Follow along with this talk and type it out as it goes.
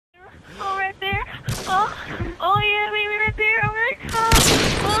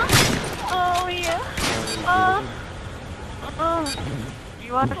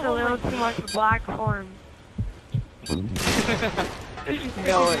You watch a little too much black porn.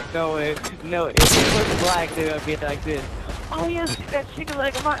 No way. If it was black, then it would be like this. Oh yes, that chicken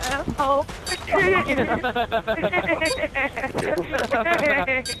leg of my asshole.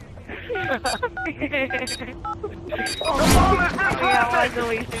 Yeah, why don't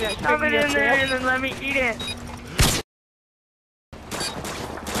we see that? Shove it in there and then let me eat it.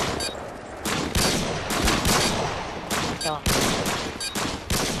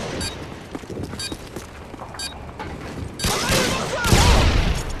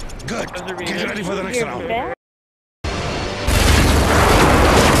 Good. Get ready for the next round.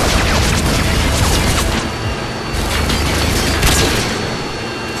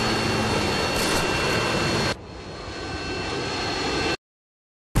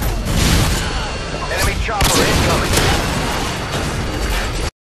 Enemy chopper incoming.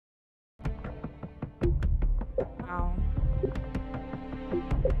 Oh.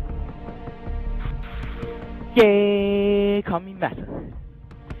 Yeah, call me Massa.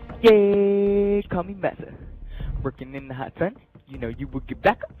 Yeah, call me Massa. Working in the hot sun, you know you will get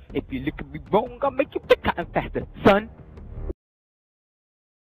back up. If you look at me wrong, I'll make you pick cotton faster, son.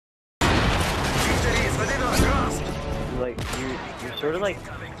 Like, you're sort of like...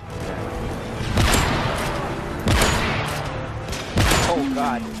 Oh,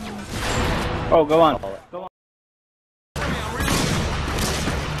 God. Oh, go on. Go on. Hey,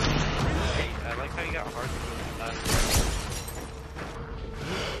 I like how you got hard to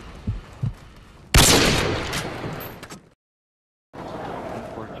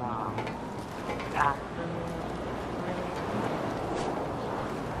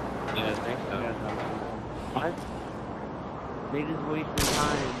Yeah, thanks, though. What? They just wasting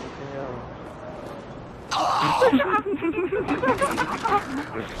time, what the hell?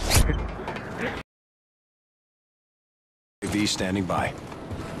 UAV standing by.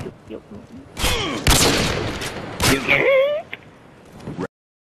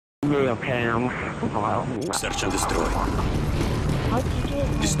 Okay, Search and destroy.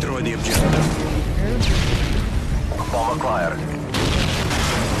 Destroy the objective. Bomb acquired.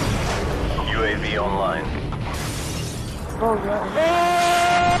 UAV online. Oh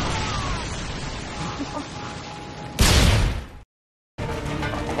yeah.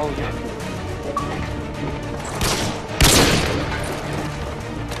 Oh, yeah.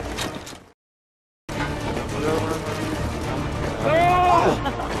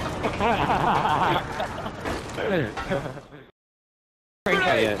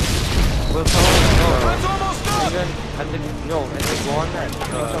 It's almost done. I think go on that.